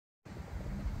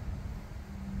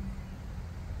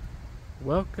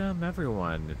Welcome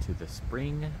everyone to the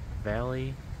Spring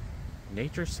Valley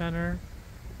Nature Center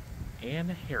and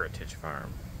Heritage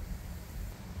Farm.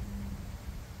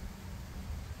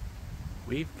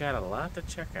 We've got a lot to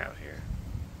check out here.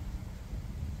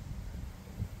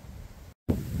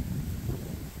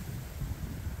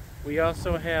 We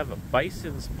also have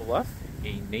Bison's Bluff,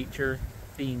 a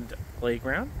nature-themed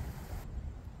playground.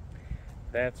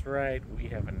 That's right, we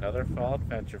have another fall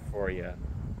adventure for you.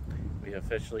 We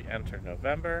officially entered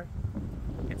November.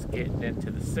 It's getting into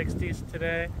the 60s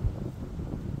today.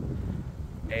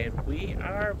 And we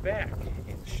are back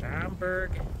in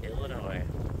Schaumburg, Illinois.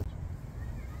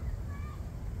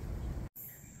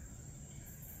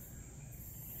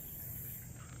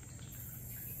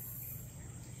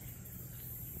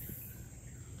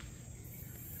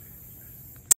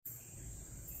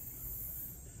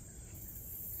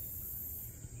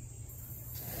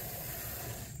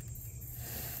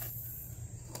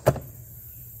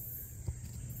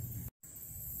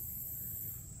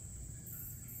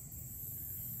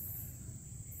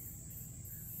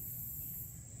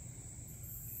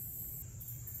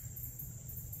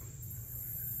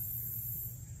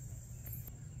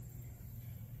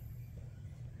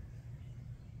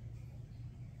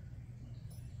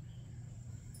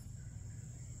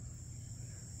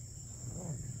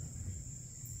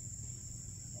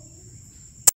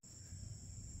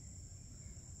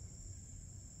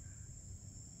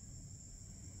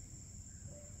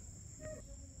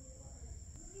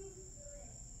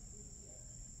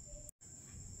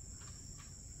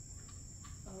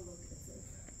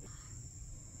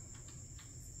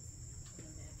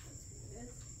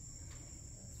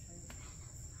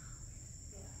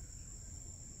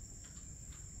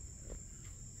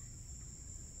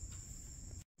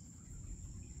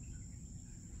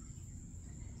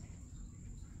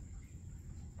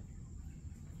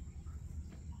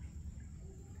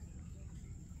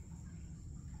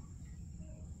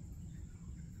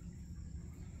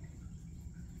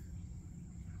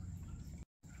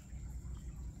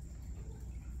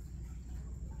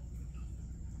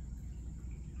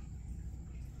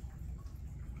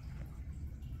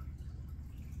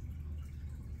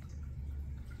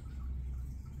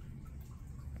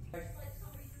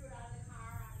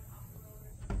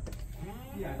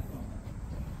 Yeah.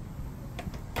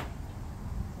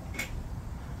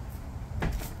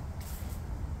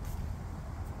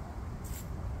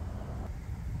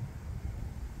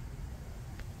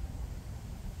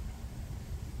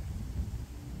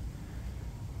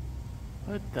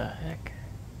 What the heck?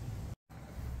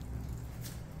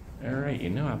 Alright,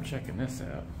 I'm checking this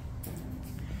out.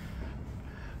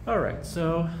 Alright,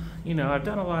 so, I've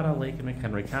done a lot of Lake and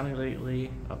McHenry County lately,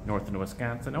 up north in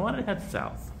Wisconsin. I wanted to head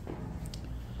south.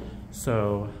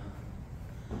 So,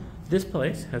 this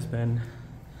place has been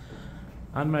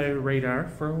on my radar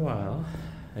for a while.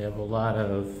 I have a lot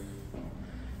of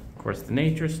course, the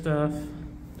nature stuff,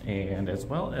 and as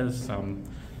well as some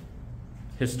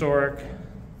historic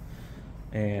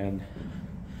and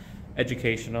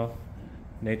educational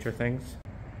nature things.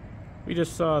 We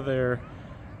just saw their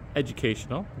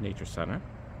educational nature center.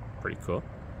 Pretty cool.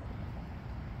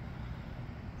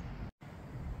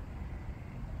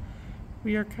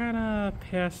 We are kind of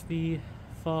past the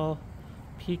fall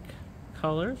peak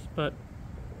colors, but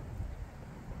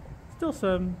still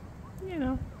some,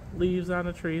 leaves on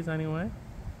the trees anyway.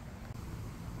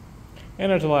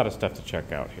 And there's a lot of stuff to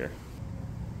check out here.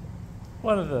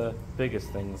 One of the biggest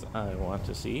things I want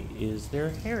to see is their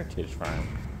heritage farm,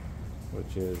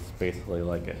 which is basically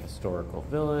like a historical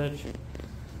village.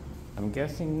 I'm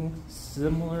guessing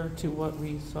similar to what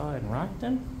we saw in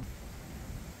Rockton.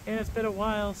 And it's been a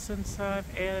while since I've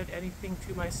added anything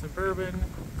to my suburban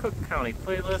Cook County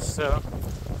playlist, so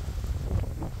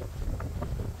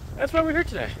that's why we're here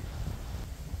today.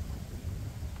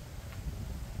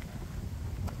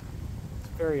 It's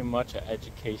very much an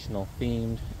educational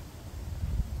themed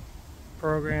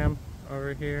program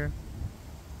over here.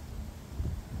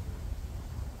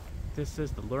 This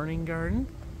is the Learning Garden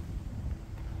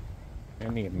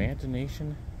and the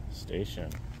Imagination Station.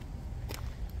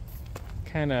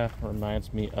 Kind of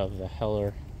reminds me of the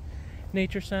Heller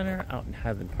Nature Center out in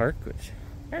Highland Park, which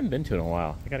I haven't been to in a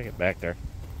while. I gotta get back there.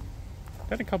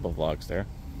 Done a couple of vlogs there.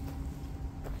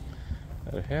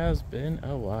 But it has been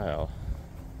a while.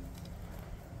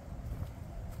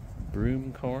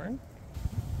 Broom corn.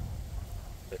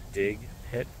 The dig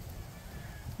pit.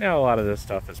 Now a lot of this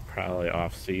stuff is probably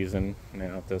off season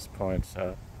now at this point,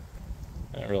 so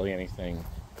not really anything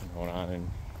going on in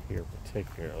here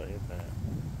particularly, but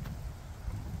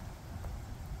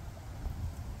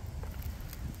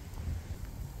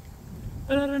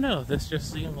But I don't know, this just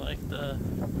seemed like the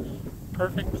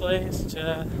perfect place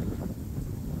to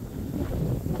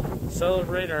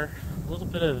celebrate our little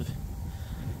bit of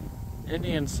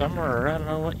Indian summer, or I don't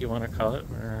know what you want to call it.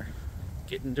 We're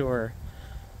getting to our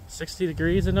 60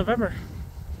 degrees in November.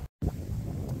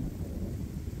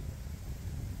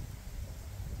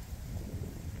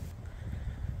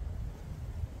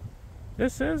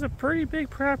 This is a pretty big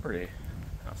property,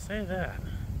 I'll say that.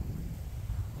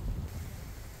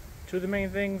 Two of the main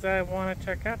things I want to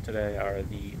check out today are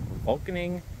the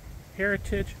Vulcaning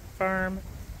Heritage Farm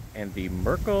and the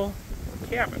Merkel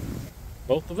Cabin,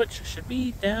 both of which should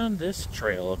be down this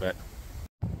trail a bit.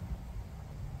 A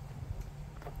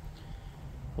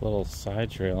little side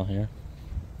trail here.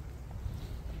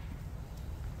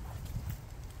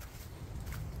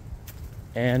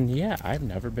 And yeah, I've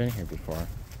never been here before.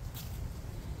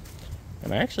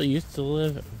 And I actually used to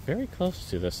live very close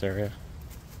to this area.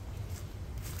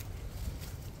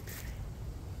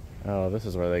 Oh, this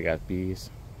is where they got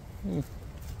bees.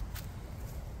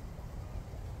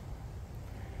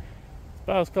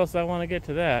 About as close as I want to get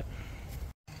to that.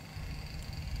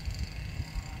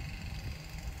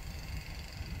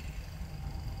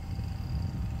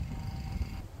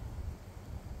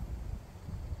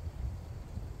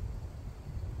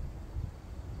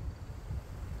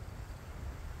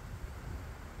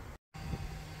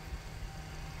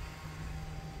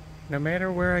 No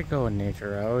matter where I go in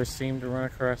nature, I always seem to run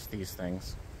across these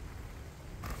things.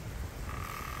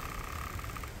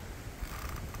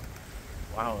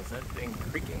 Wow, is that thing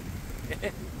creaking?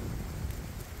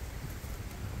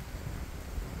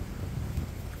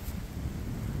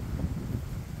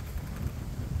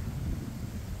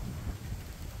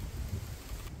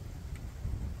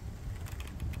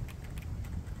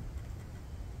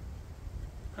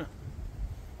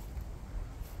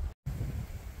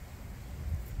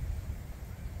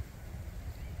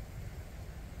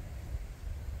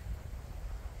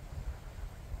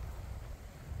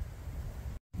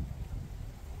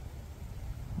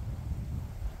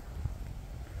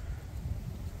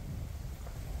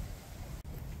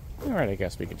 Alright, I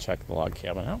guess we can check the log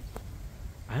cabin out.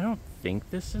 I don't think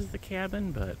this is the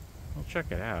cabin, but we'll check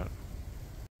it out.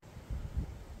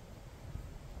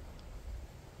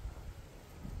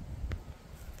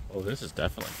 Oh, this is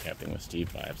definitely Camping with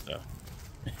Steve vibes, though.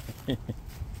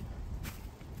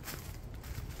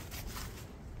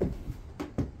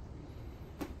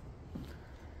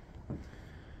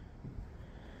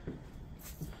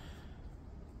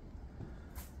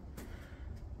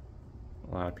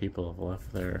 A lot of people have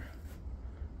left their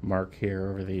mark here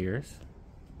over the years.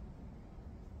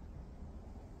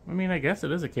 I mean, I guess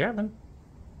it is a cabin.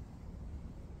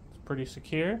 It's pretty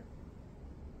secure.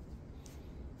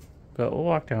 But we'll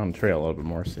walk down the trail a little bit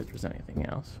more, see if there's anything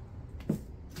else.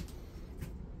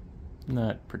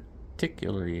 Not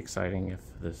particularly exciting if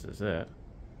this is it.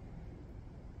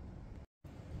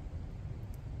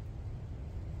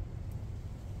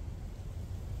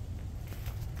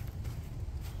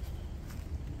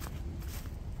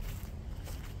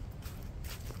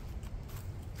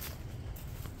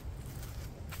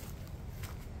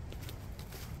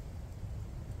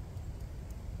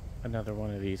 Another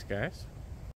one of these guys.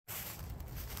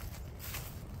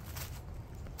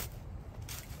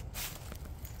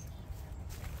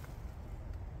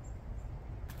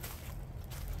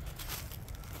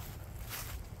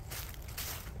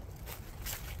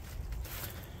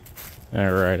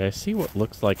 Alright, I see what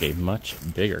looks like a much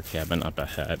bigger cabin up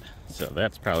ahead. So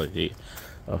that's probably the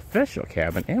official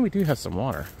cabin, and we do have some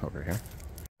water over here.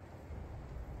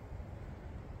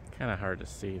 Kind of hard to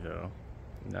see though.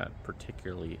 Not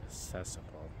particularly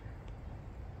accessible.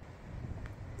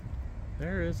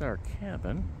 There is our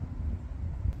cabin.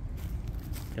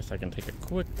 Guess I can take a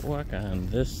quick walk on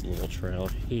this little trail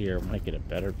here. Might get a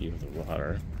better view of the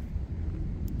water.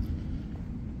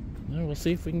 Now we'll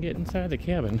see if we can get inside the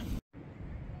cabin.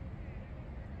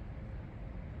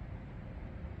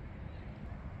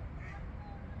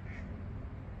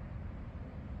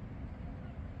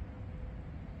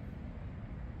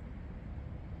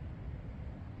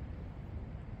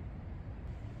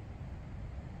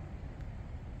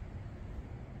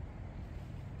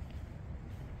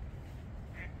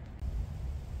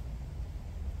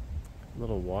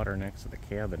 Little water next to the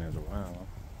cabin as well.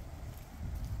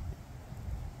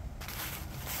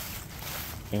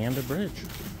 And a bridge.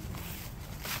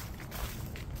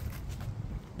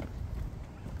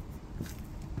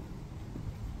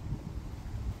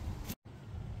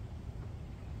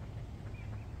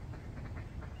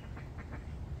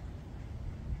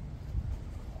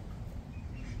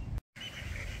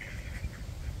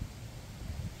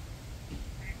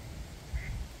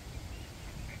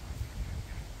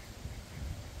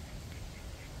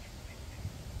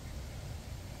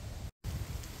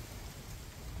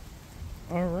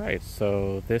 Alright,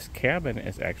 so this cabin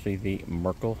is actually the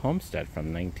Merkel homestead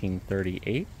from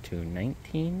 1938 to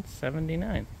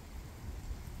 1979.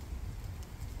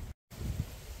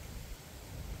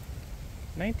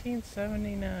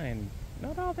 1979,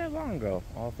 not all that long ago,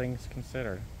 all things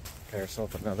considered. Got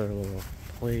ourselves another little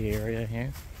play area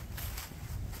here.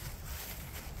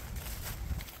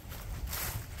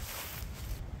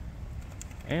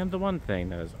 And the one thing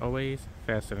that has always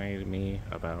fascinated me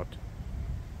about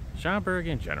Schaumburg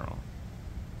in general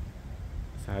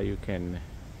is how you can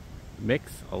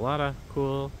mix a lot of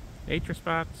cool nature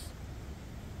spots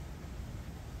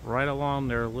right along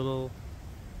their little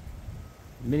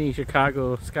mini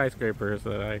Chicago skyscrapers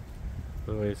that I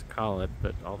always call it,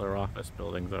 but all their office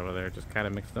buildings over there just kind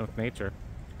of mixed in with nature.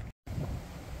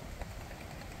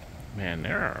 Man,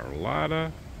 there are a lot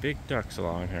of big ducks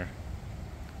along here.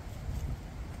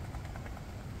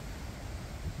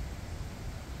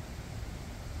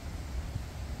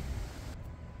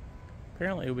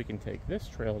 Apparently we can take this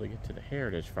trail to get to the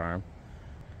Heritage Farm,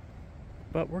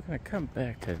 but we're going to come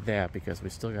back to that because we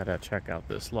still got to check out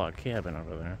this log cabin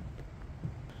over there.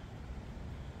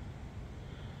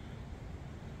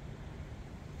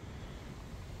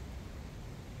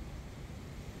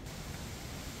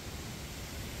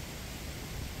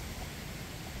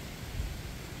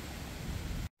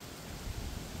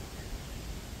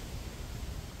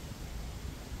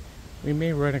 We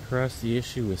may run across the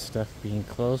issue with stuff being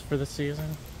closed for the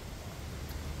season.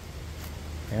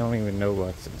 I don't even know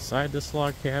what's inside this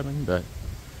log cabin, but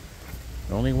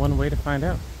only one way to find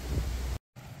out.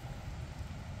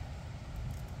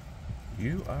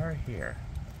 You are here.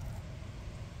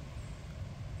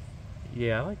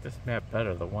 Yeah, I like this map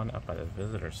better. The one up at the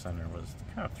visitor center was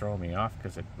kind of throwing me off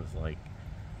because it was like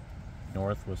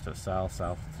north was to south,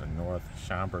 south to north.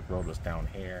 Schaumburg Road was down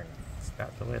here, and it's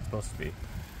not the way it's supposed to be.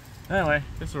 Anyway,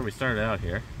 this is where we started out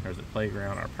here. There's a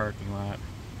playground, our parking lot.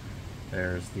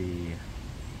 There's the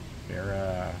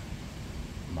Vera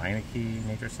Meineke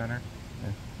Nature Center.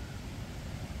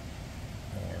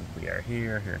 And we are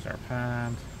here. Here's our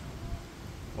pond.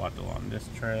 Walked along this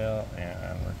trail,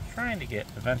 and we're trying to get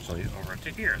eventually over to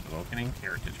here, the Wokening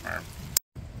Heritage Farm.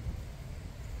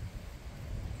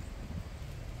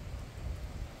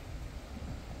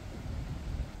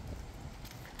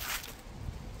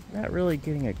 Not really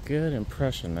getting a good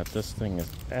impression that this thing is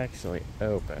actually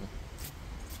open.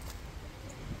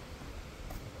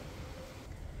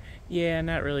 Yeah,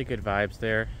 not really good vibes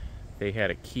there. They had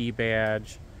a key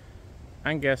badge.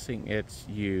 I'm guessing it's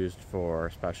used for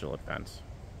special events.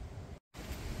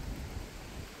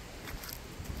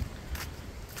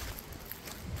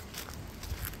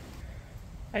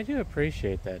 I do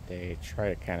appreciate that they try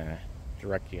to kind of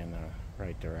direct you in the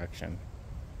right direction.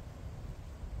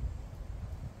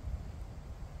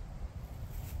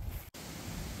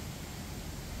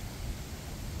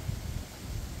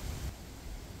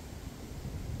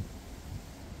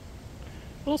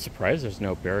 A little surprised there's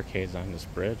no barricades on this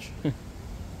bridge.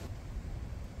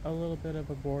 A little bit of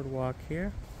a boardwalk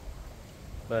here,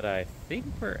 but I think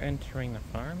we're entering the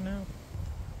farm now.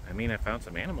 I mean, I found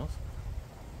some animals.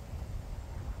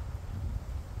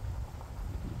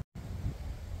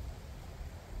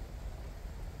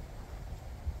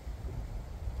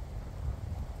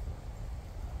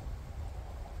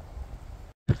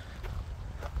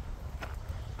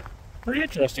 Pretty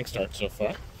interesting start so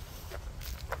far.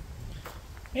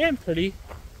 And pretty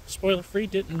spoiler-free,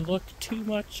 didn't look too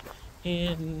much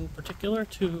in particular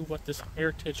to what this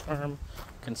heritage farm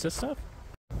consists of.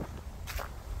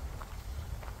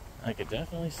 I could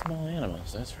definitely smell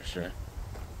animals, that's for sure.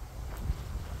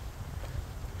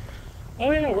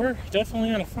 Oh yeah, we're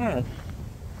definitely on a farm.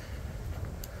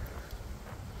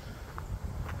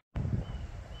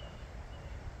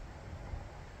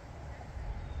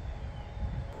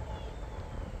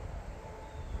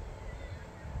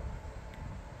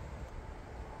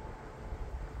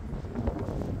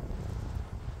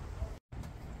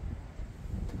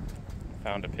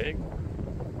 Found a pig.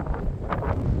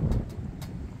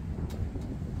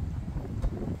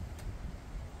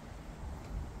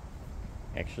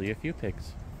 Actually, a few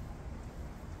pigs.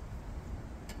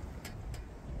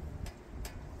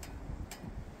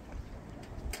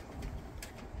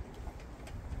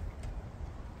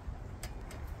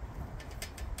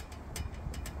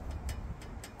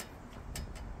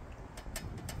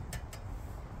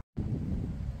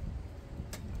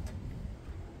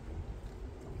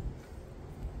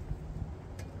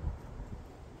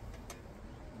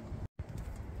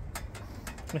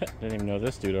 Didn't even know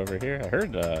this dude over here. I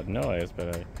heard noise,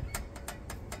 but I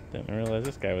didn't realize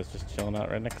this guy was just chilling out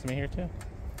right next to me here too.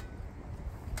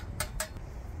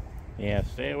 Yeah,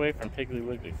 stay away from Piggly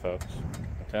Wiggly, folks.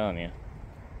 I'm telling you.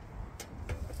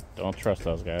 Don't trust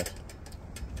those guys.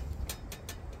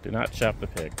 Do not shop the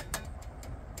pig.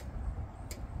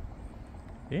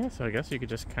 Yeah, so I guess you could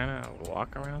just kind of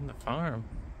walk around the farm.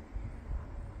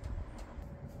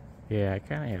 Yeah, I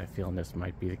kind of had a feeling this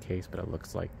might be the case, but it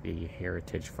looks like the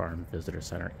Heritage Farm Visitor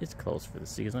Center is closed for the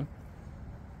season.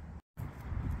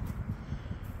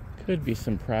 Could be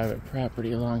some private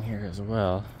property along here as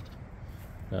well.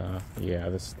 Yeah,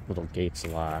 this little gate's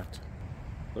locked.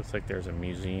 Looks like there's a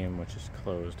museum which is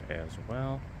closed as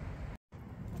well.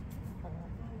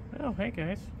 Oh, hey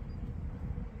guys.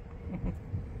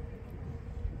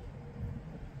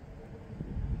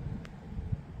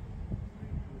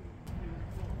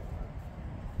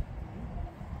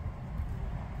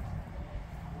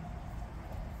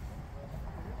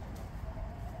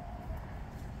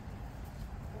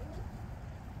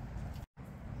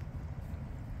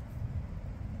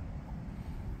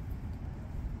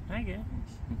 Hi guys.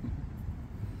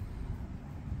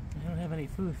 I don't have any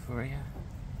food for you.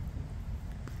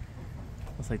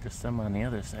 Looks like there's some on the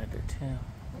other side there too.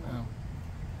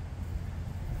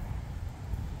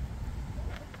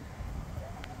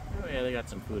 Oh yeah, they got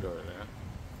some food over there.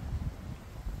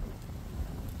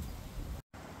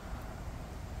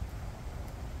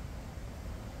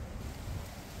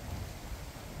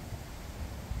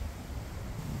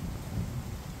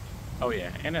 Oh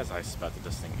yeah, and as I suspected,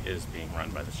 this thing is being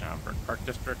run by the Schaumburg Park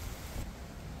District.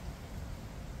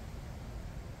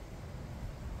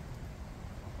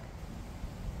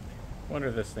 Wonder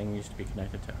if this thing used to be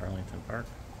connected to Arlington Park.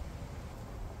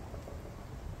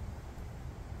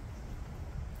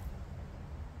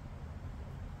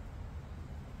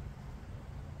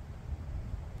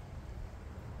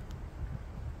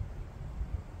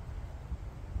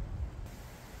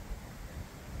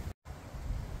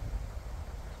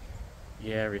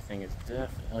 Yeah, everything is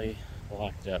definitely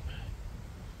locked up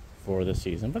for the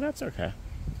season, but that's okay.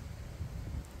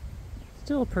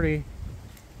 Still a pretty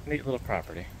neat little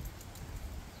property.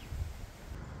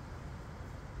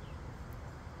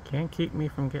 Can't keep me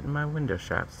from getting my window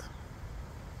shots.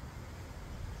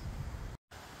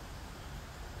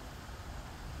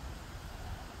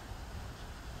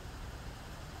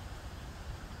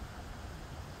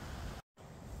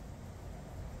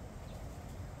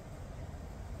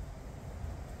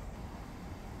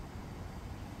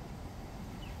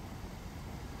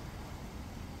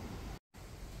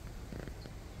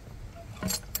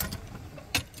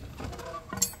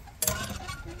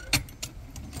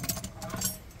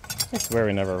 I swear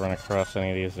we never run across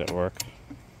any of these at work.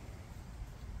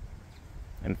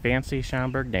 And fancy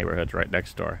Schaumburg neighborhoods right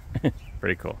next door.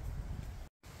 Pretty cool.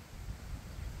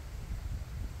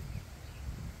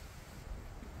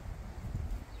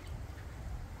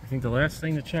 I think the last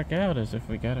thing to check out is if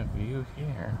we got a view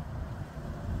here.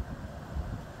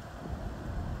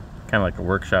 Kind of like a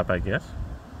workshop, I guess.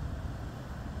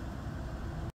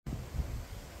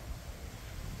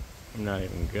 I'm not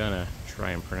even gonna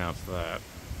try and pronounce that.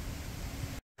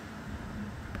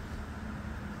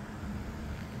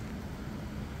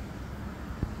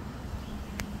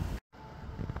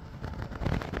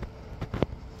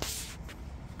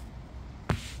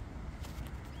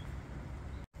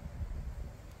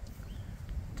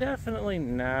 Definitely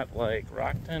not like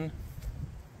Rockton.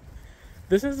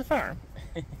 This is a farm,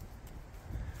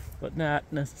 but not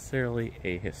necessarily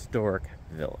a historic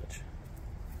village.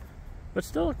 But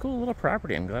still a cool little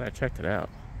property. I'm glad I checked it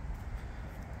out.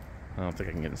 I don't think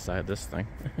I can get inside this thing.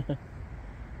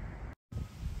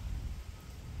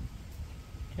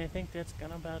 I think that's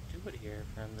gonna about do it here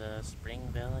from the Spring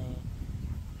Valley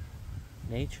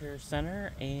Nature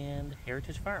Center and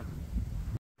Heritage Farm.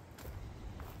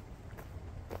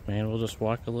 And we'll just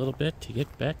walk a little bit to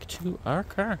get back to our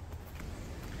car.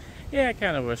 Yeah, I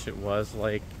kind of wish it was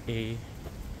like a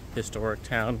historic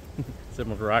town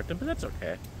similar to Rockton, but that's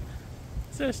okay.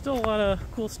 So there's still a lot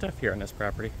of cool stuff here on this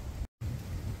property.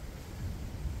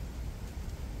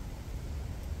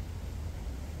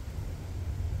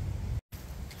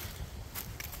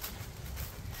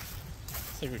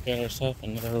 Looks like we got ourselves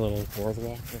another little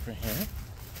boardwalk over here.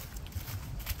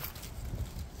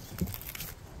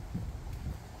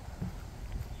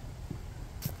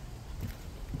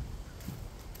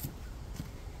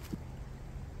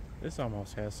 This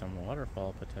almost has some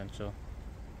waterfall potential.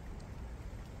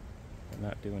 I'm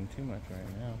not doing too much right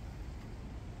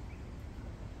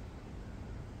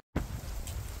now.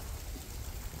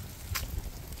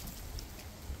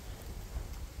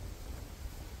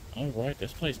 Alright,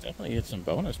 this place definitely gets some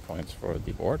bonus points for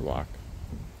the boardwalk.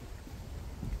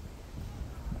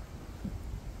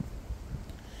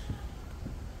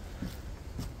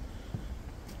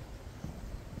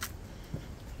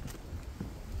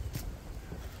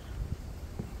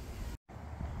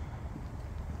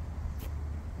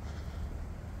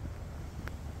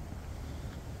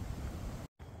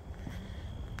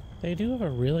 They do have a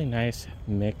really nice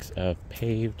mix of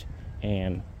paved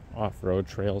and off-road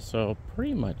trails, so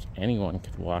pretty much anyone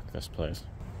could walk this place.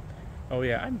 Oh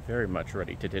yeah, I'm very much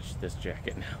ready to ditch this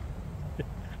jacket now.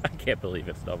 I can't believe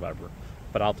it's November,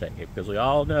 but I'll take it because we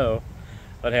all know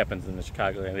what happens in the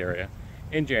Chicagoland area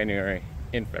in January,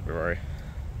 in February.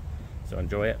 So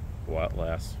enjoy it while it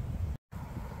lasts.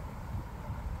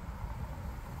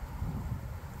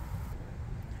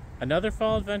 Another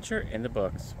fall adventure in the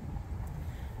books.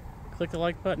 Click the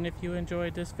like button if you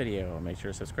enjoyed this video. Make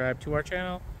sure to subscribe to our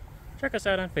channel. Check us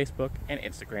out on Facebook and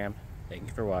Instagram. Thank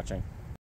you for watching.